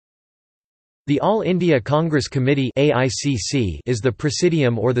The All India Congress Committee (AICC) is the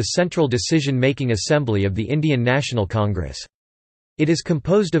presidium or the central decision-making assembly of the Indian National Congress. It is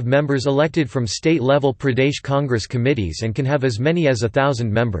composed of members elected from state-level Pradesh Congress committees and can have as many as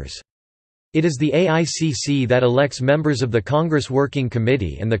 1,000 members. It is the AICC that elects members of the Congress Working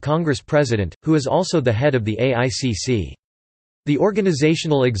Committee and the Congress President, who is also the head of the AICC. The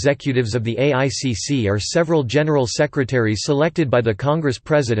organizational executives of the AICC are several general secretaries selected by the Congress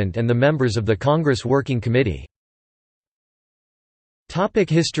President and the members of the Congress Working Committee.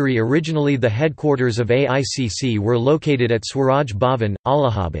 History. Originally the headquarters of AICC were located at Swaraj Bhavan,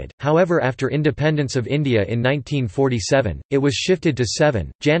 Allahabad, however after independence of India in 1947, it was shifted to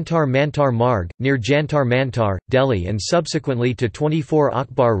 7, Jantar Mantar Marg, near Jantar Mantar, Delhi and subsequently to 24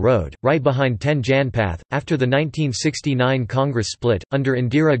 Akbar Road, right behind 10 Janpath. After the 1969 Congress split, under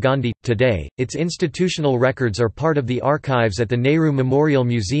Indira Gandhi, today, its institutional records are part of the archives at the Nehru Memorial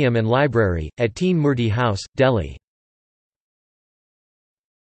Museum and Library, at Teen Murti House, Delhi.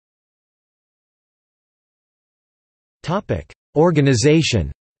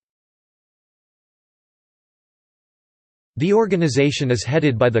 Organization. The organization is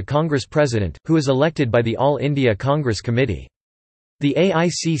headed by the Congress President, who is elected by the All India Congress Committee. The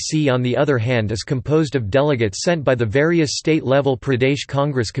AICC on the other hand is composed of delegates sent by the various state-level Pradesh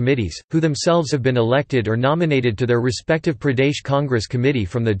Congress committees, who themselves have been elected or nominated to their respective Pradesh Congress Committee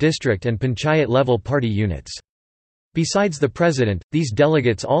from the district and panchayat-level party units. Besides the President, these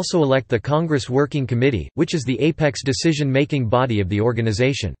delegates also elect the Congress Working Committee, which is the apex decision-making body of the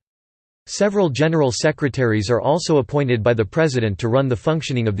organization. Several general secretaries are also appointed by the President to run the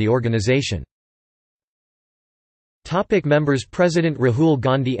functioning of the organization. Members: President Rahul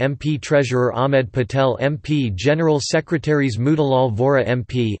Gandhi MP, Treasurer Ahmed Patel MP, General Secretaries Motilal Vora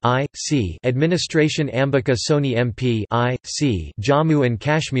MP I.C., Administration Ambika Soni MP I.C., Jammu and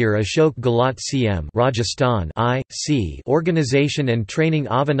Kashmir Ashok Gehlot CM Rajasthan I.C., Organization and Training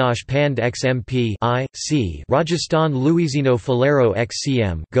Avinash Pand ex MP I.C., Rajasthan Luisino Falero ex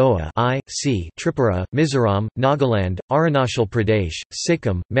CM Goa I.C., Tripura, Mizoram, Nagaland, Arunachal Pradesh,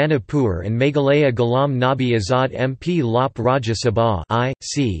 Sikkim, Manipur and Meghalaya Ghulam Nabi Azad MP Lop Rajya Sabha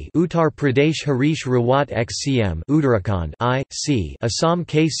I.C., Uttar Pradesh Harish Rawat ex-CM Uttarakhand I.C., Assam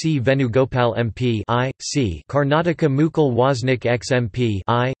K.C. Venugopal MP I.C., Karnataka Mukul Wasnik ex-MP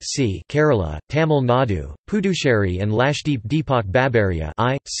I.C., Kerala, Tamil Nadu, Puducherry and Lashdeep Deepak Babaria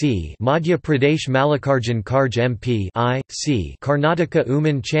I.C., Madhya Pradesh Mallikarjun Kharge MP I.C., Karnataka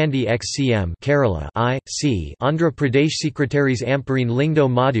Uman Chandi ex-CM Kerala I.C., Andhra Pradesh Secretaries Ampareen Lingdo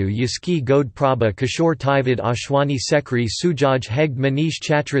Madhu Yaski Gode Prabha Kishore Tivad Ashwani Sekri Sujaj Hegde Manish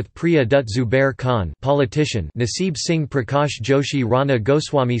Chatrath Priya Dutt Zubair Khan politician Nasib Singh Prakash Joshi Rana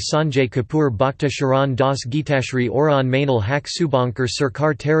Goswami Sanjay Kapoor Bhakta Sharan Das Geetashri Oran Mainal Haq Subankar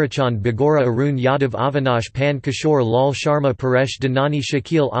Sarkar Tarachand Bagora Arun Yadav Avinash Pan Kishore Lal Sharma Paresh Danani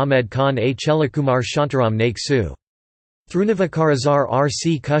Shakil Ahmed Khan A Chelakumar Shantaram Naik Su Thrunavakarazar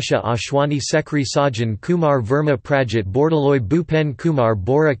R.C. Kusha Ashwani Sekri Sajan Kumar Verma Prajit Bordaloy Bhupen Kumar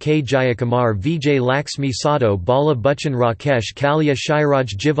Bora K. Jayakumar Vijay Laxmi Sadho Bala Bachchan Rakesh Kalia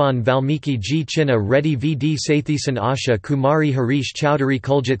Shairaj Jivan Valmiki G. Chinna Reddy V. D. Sathisan Asha Kumari Harish Chowdhury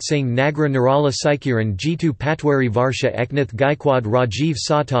Kuljit Singh Nagra Nirala Saikiran Jitu Patwari Varsha Eknath Gaikwad Rajiv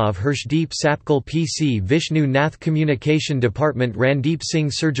Satav Hirshdeep Sapkal P.C. Vishnu Nath Communication Department Randeep Singh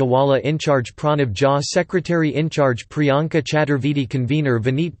Surjawala Incharge Pranav Jha Secretary Incharge Priyanka Chaturvedi Convener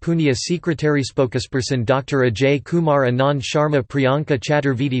Vineet Punia Secretary Spokesperson Dr. Ajay Kumar Anand Sharma Priyanka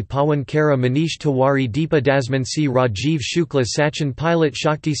Chaturvedi Pawan Kara Manish Tiwari Deepa Dasmansi Rajiv Shukla Sachin Pilot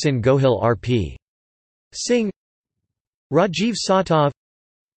Shakti Sin Gohil R.P. Singh Rajiv Satav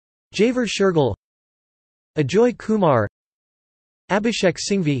Javer Shergill Ajoy Kumar Abhishek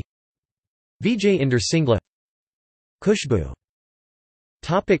Singhvi Vijay Inder Singla Khushbu.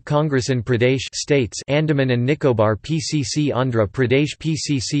 Congress in Pradesh states Andaman and Nicobar PCC Andhra Pradesh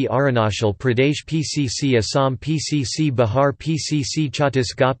PCC Arunachal Pradesh PCC Assam PCC Bihar PCC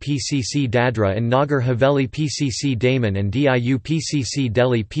Chhattisgarh PCC Dadra and Nagar Haveli PCC Daman and Diu PCC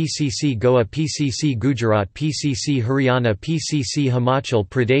Delhi PCC Goa PCC Gujarat PCC Haryana PCC Himachal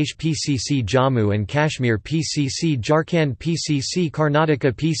Pradesh PCC Jammu and Kashmir PCC Jharkhand PCC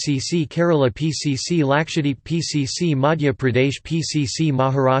Karnataka PCC Kerala PCC Lakshadweep PCC Madhya Pradesh PCC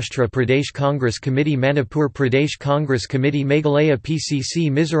Maharashtra Pradesh Congress Committee Manipur Pradesh Congress Committee Meghalaya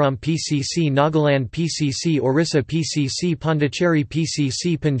PCC Mizoram PCC Nagaland PCC Orissa PCC Pondicherry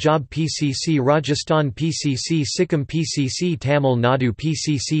PCC Punjab PCC Rajasthan PCC Sikkim PCC Tamil Nadu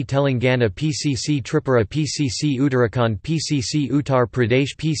PCC Telangana PCC Tripura PCC Uttarakhand PCC Uttar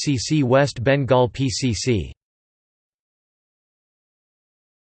Pradesh PCC West Bengal PCC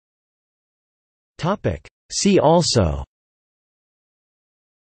See also: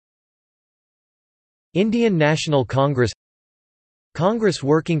 Indian National Congress, Congress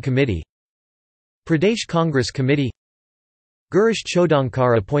Working Committee, Pradesh Congress Committee, Girish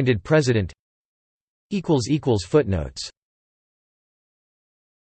Chodhankar appointed President. Footnotes